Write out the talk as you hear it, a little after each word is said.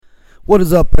What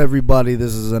is up, everybody?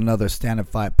 This is another Stand and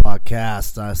Fight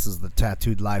podcast. This is the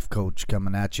Tattooed Life Coach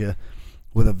coming at you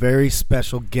with a very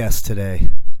special guest today.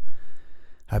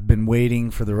 I've been waiting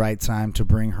for the right time to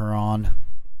bring her on,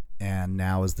 and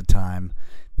now is the time.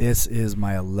 This is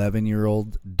my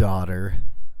 11-year-old daughter,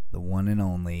 the one and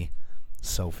only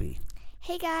Sophie.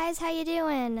 Hey guys, how you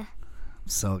doing? I'm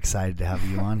so excited to have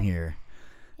you on here.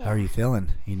 Yeah. How are you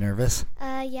feeling? You nervous?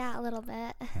 Yeah, a little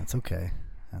bit. That's okay.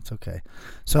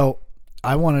 So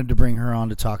I wanted to bring her on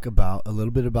to talk about a little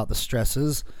bit about the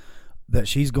stresses that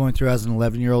she's going through as an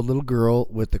 11-year-old little girl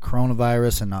with the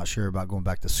coronavirus and not sure about going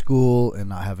back to school and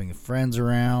not having friends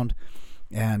around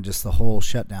and just the whole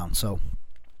shutdown. So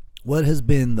what has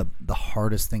been the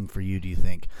hardest thing for you, do you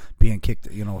think? Being kicked,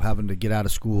 having to get out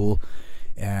of school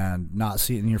and not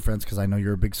seeing your friends, because I know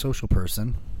you're a big social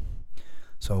person.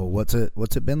 So what's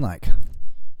it been like?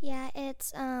 Yeah,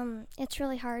 it's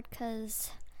really hard because,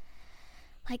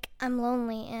 I'm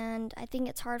lonely, and I think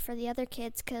it's hard for the other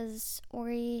kids because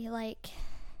we're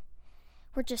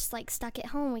just, stuck at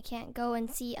home. We can't go and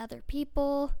see other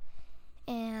people,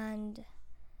 and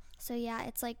so, yeah,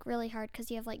 it's, really hard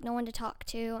because you have, no one to talk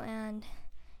to, and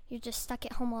you're just stuck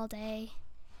at home all day.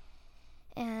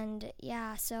 And,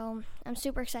 yeah, so I'm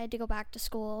super excited to go back to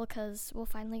school because we'll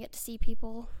finally get to see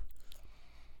people.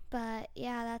 But,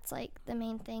 yeah, that's, the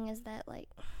main thing is that,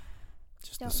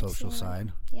 just the social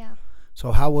side. Yeah.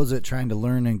 So how was it trying to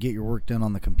learn and get your work done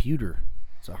on the computer?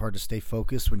 Is it hard to stay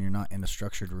focused when you're not in a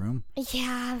structured room?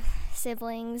 Yeah,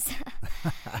 siblings.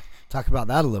 Talk about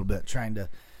that a little bit.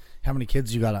 How many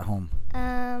kids you got at home?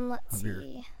 Let's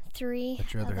see. 3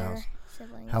 at your other house.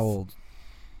 Siblings. How old?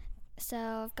 So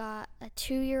I've got a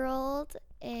 2-year-old,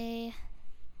 a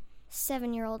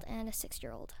 7-year-old, and a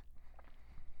 6-year-old.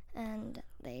 And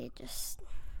they just...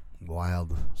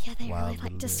 Wild. Yeah, they wild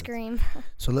really like to scream.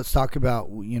 So let's talk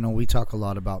about, we talk a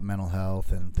lot about mental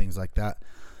health and things like that.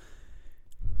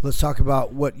 Let's talk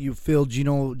about what you feel. Do you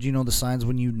know the signs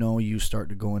when you start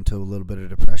to go into a little bit of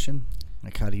depression?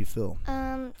 How do you feel?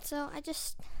 So I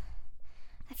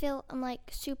feel I'm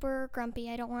super grumpy.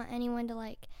 I don't want anyone to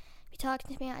be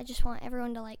talking to me. I just want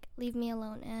everyone to leave me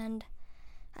alone, and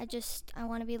I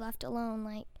want to be left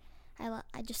alone. I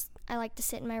like to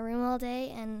sit in my room all day,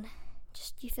 and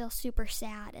just you feel super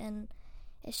sad, and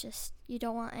it's just you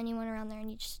don't want anyone around there, and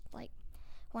you just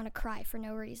want to cry for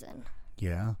no reason.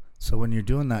 Yeah. So when you're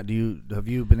doing that, have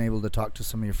you been able to talk to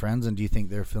some of your friends, and do you think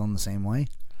they're feeling the same way?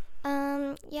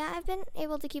 Yeah, I've been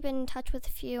able to keep in touch with a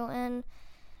few, and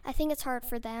I think it's hard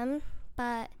for them,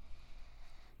 but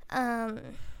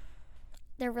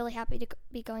they're really happy to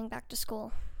be going back to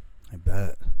school. I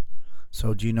bet.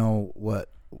 So do you know what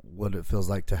it feels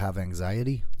like to have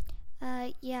anxiety?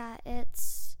 Yeah,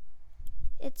 it's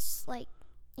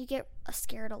you get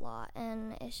scared a lot,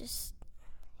 and it's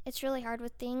really hard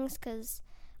with things because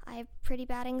I have pretty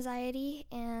bad anxiety,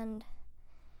 and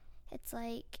it's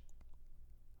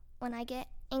when I get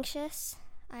anxious,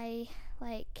 I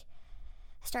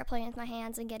start playing with my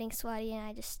hands and getting sweaty, and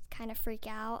I just kind of freak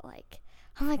out,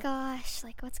 oh my gosh,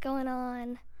 what's going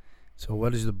on? So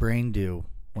what does the brain do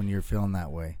when you're feeling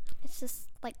that way? It's just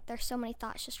there's so many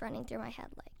thoughts just running through my head,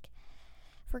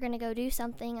 if we're gonna go do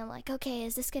something, I'm okay,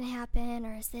 is this gonna happen,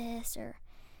 or is this, or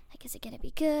is it gonna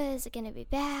be good, is it gonna be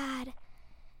bad?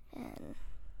 And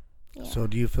yeah. So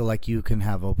do you feel like you can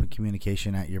have open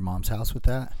communication at your mom's house with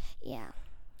that? Yeah,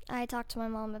 I talk to my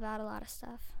mom about a lot of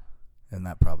stuff, and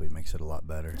that probably makes it a lot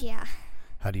better. Yeah.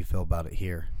 How do you feel about it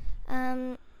here?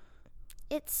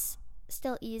 It's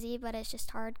still easy, but it's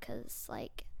just hard because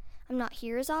I'm not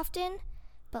here as often,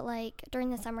 but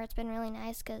during the summer it's been really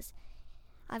nice because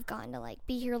I've gotten to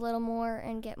be here a little more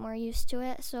and get more used to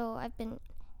it, so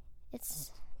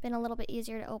it's been a little bit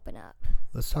easier to open up.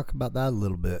 Let's talk about that a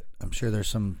little bit. I'm sure there's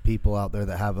some people out there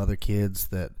that have other kids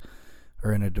that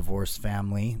are in a divorced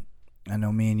family. I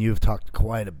know me and you have talked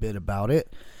quite a bit about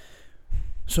it.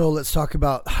 So let's talk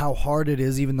about how hard it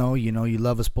is, even though, you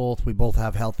love us both. We both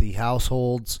have healthy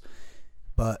households,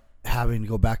 but having to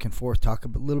go back and forth. Talk a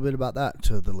little bit about that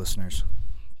to the listeners.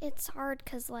 It's hard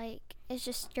because, it's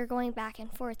just you're going back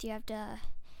and forth. You have to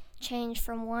change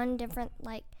from one different,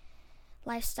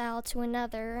 lifestyle to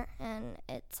another, and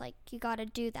it's, you got to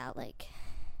do that.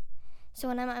 So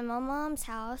when I'm at my mom's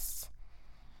house,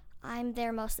 I'm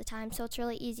there most of the time, so it's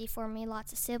really easy for me.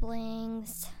 Lots of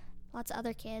siblings, lots of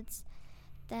other kids.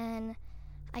 Then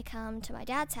I come to my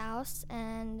dad's house,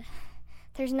 and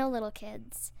there's no little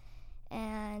kids,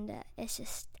 and it's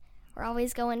just we're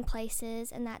always going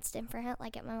places, and that's different,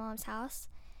 at my mom's house.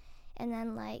 And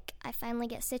then I finally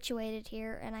get situated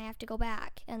here, and I have to go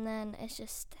back, and then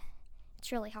it's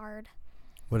really hard.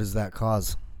 What does that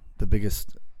cause? The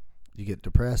biggest you get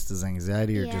depressed? Is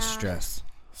anxiety or just Yeah. stress?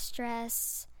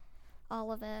 Stress,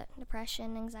 all of it,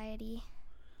 depression, anxiety.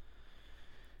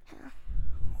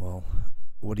 Well,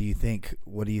 what do you think?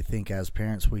 What do you think as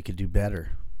parents we could do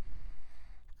better?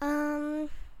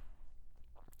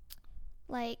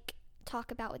 Like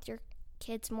talk about with your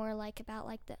kids more, like about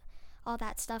like the all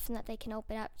that stuff, and that they can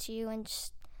open up to you and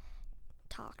just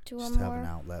talk to Just them have more. an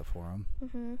outlet for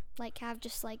them. Like have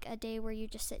just like a day where you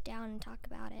just sit down and talk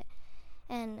about it.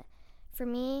 And for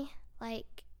me,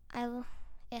 like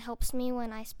it helps me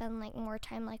when I spend like more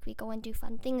time, like we go and do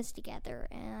fun things together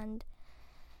and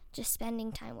just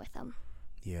spending time with them.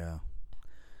 Yeah.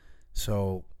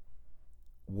 So,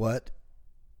 what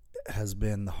has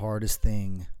been the hardest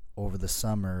thing over the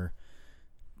summer?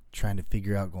 Trying to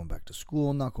figure out going back to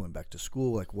school, not going back to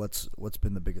school. Like, what's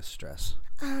been the biggest stress?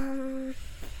 I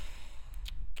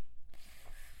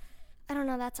don't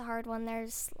know. That's a hard one.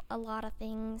 There's a lot of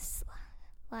things,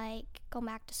 like going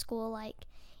back to school. Like,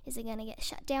 is it gonna get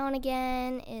shut down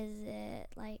again? Is it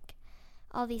like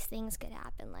all these things could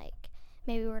happen? Like,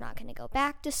 maybe we're not gonna go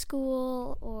back to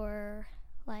school, or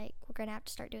like we're gonna have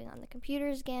to start doing it on the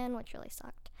computers again, which really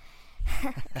sucked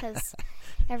because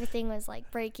everything was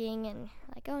like breaking, and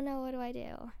like, oh no, what do I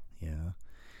do? Yeah.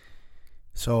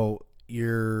 So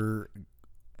you're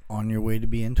on your way to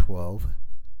being 12,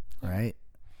 right?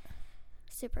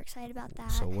 Super excited about that.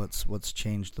 So what's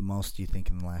changed the most, do you think,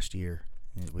 in the last year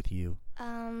with you?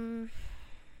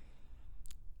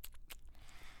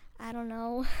 I don't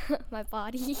know. My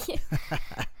body.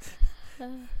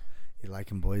 You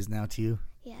liking boys now to you?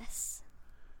 Yes.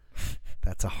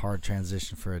 That's a hard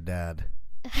transition for a dad.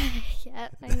 Yeah,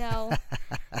 I know.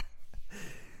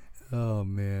 Oh,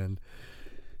 man.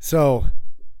 So,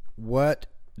 what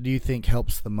do you think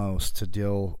helps the most to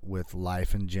deal with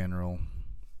life in general?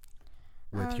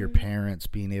 With your parents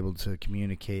being able to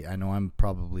communicate? I know I'm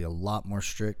probably a lot more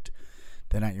strict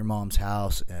than at your mom's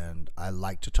house, and I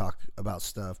like to talk about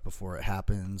stuff before it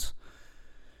happens.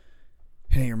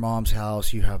 And at your mom's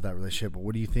house, you have that relationship. But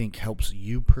what do you think helps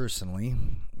you personally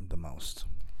the most?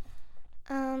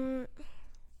 I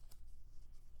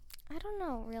don't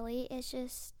know, really. It's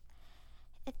just,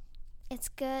 it's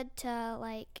good to,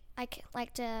 like,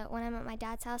 like to, when I'm at my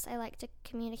dad's house, I like to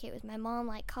communicate with my mom,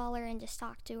 like, call her and just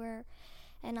talk to her.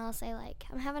 And I'll say, like,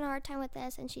 I'm having a hard time with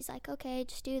this. And she's like, okay,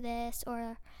 just do this.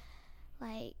 Or,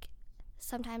 like,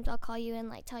 sometimes I'll call you and,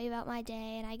 like, tell you about my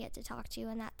day, and I get to talk to you.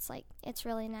 And that's, like, it's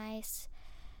really nice.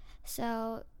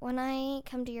 So when I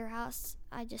come to your house,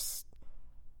 I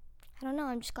don't know,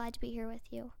 I'm just glad to be here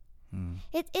with you.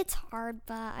 It's hard,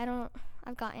 but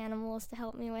I've got animals to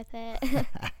help me with it.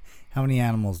 How many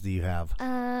animals do you have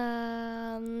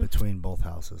between both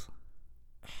houses?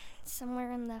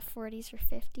 Somewhere in the 40s or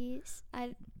 50s.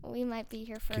 We might be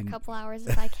here for a couple hours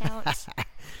if I count.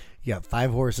 You got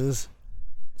 5 horses.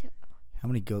 Two. How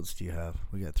many goats do you have?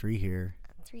 We got 3 here.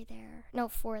 3 there. No,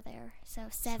 4 there. So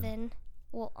 7.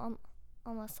 Well,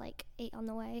 almost like 8 on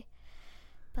the way.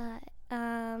 But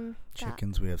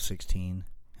chickens, we have 16.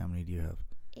 How many do you have?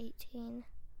 18.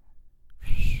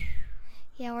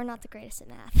 Yeah, we're not the greatest at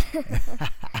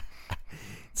math.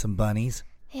 Some bunnies.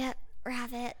 Yeah,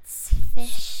 rabbits,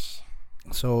 fish.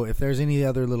 So if there's any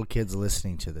other little kids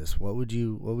listening to this, what would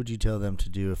you tell them to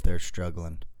do if they're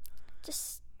struggling?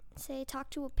 Just say talk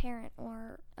to a parent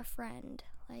or a friend,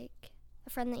 like a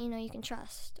friend that you know you can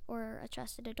trust, or a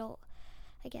trusted adult,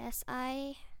 I guess.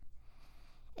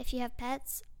 If you have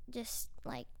pets, just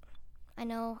like, I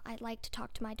know I like to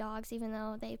talk to my dogs, even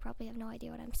though they probably have no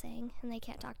idea what I'm saying and they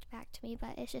can't talk back to me,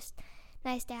 but it's just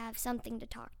nice to have something to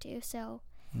talk to. So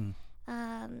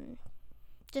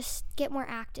just get more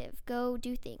active. Go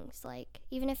do things, like,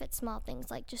 even if it's small things,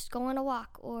 like just go on a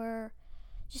walk or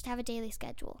just have a daily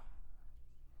schedule.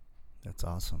 That's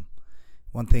awesome.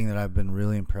 One thing that I've been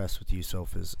really impressed with you,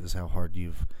 Soph, is how hard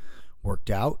you've worked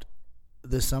out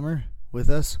this summer with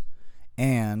us,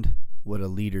 and what a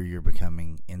leader you're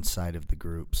becoming inside of the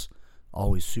groups.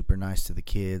 Always super nice to the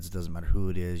kids. Doesn't matter who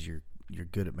it is. You're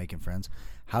good at making friends.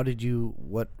 How did you?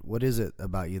 What is it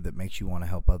about you that makes you want to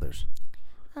help others?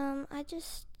 I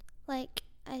just, like,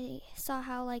 I saw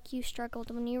how, like, you struggled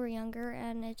when you were younger,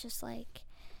 and it's just like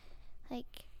I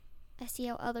see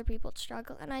how other people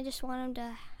struggle, and I just want them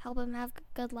to help them have a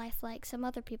good life like some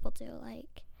other people do.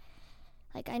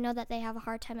 Like I know that they have a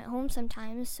hard time at home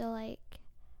sometimes, so, like,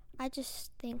 I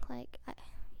just think, like,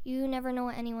 you never know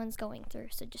what anyone's going through,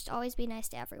 so just always be nice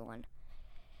to everyone.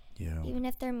 Yeah. Even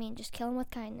if they're mean, just kill them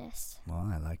with kindness. Well,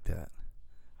 I like that.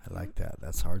 I like that.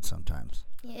 That's hard sometimes.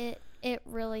 It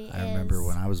really is. I remember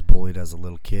when I was bullied as a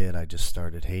little kid, I just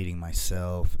started hating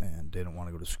myself and didn't want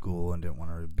to go to school and didn't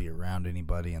want to be around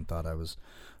anybody and thought I was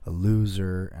a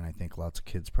loser. And I think lots of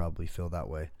kids probably feel that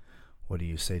way. What do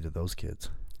you say to those kids?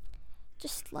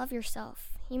 Just love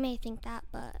yourself. You may think that,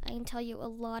 but I can tell you a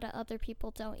lot of other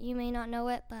people don't. You may not know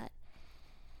it, but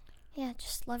yeah,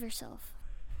 just love yourself.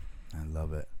 I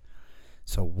love it.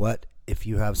 So what if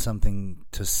you have something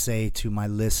to say to my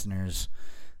listeners?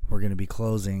 We're going to be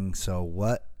closing. So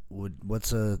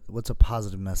what's a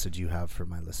positive message you have for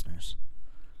my listeners?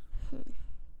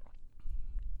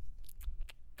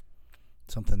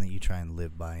 Something that you try and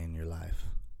live by in your life.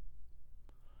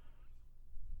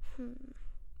 Let's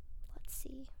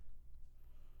see.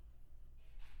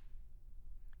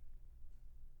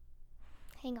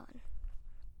 Hang on.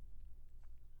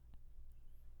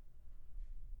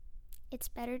 It's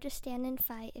better to stand and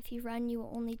fight. If you run, you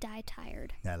will only die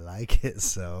tired. I like it,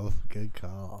 so good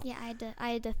call. Yeah,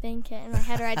 I had to think it in my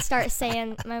head, or I'd start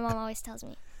saying. My mom always tells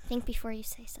me, think before you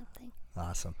say something.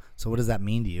 Awesome. So what does that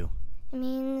mean to you? It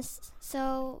means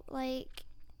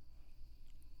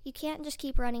you can't just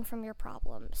keep running from your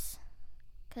problems,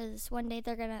 because one day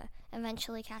they're gonna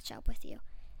eventually catch up with you,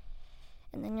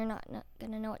 and then you're not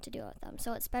gonna know what to do with them.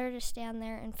 So it's better to stand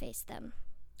there and face them.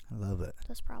 I love it.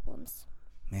 Those problems.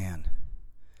 Man,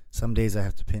 some days I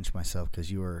have to pinch myself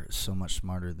because you are so much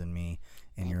smarter than me,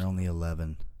 and you're only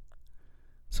 11.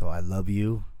 So I love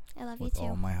you. I love you with too.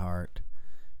 all my heart.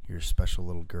 You're a special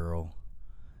little girl,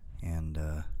 and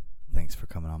thanks for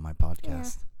coming on my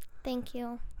podcast. Yeah, thank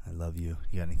you. I love you.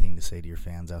 You got anything to say to your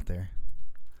fans out there?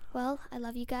 Well, I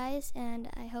love you guys, and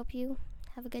I hope you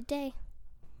have a good day.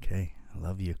 Okay, I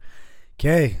love you.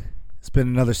 Okay. It's been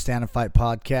another Stand and Fight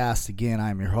podcast. Again,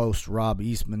 I'm your host, Rob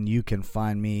Eastman. You can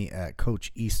find me at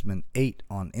Coach Eastman8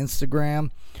 on Instagram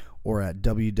or at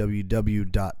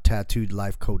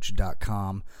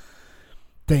www.tattooedlifecoach.com.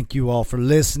 Thank you all for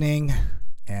listening,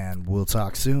 and we'll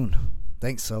talk soon.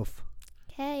 Thanks, Soph.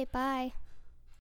 Okay, bye.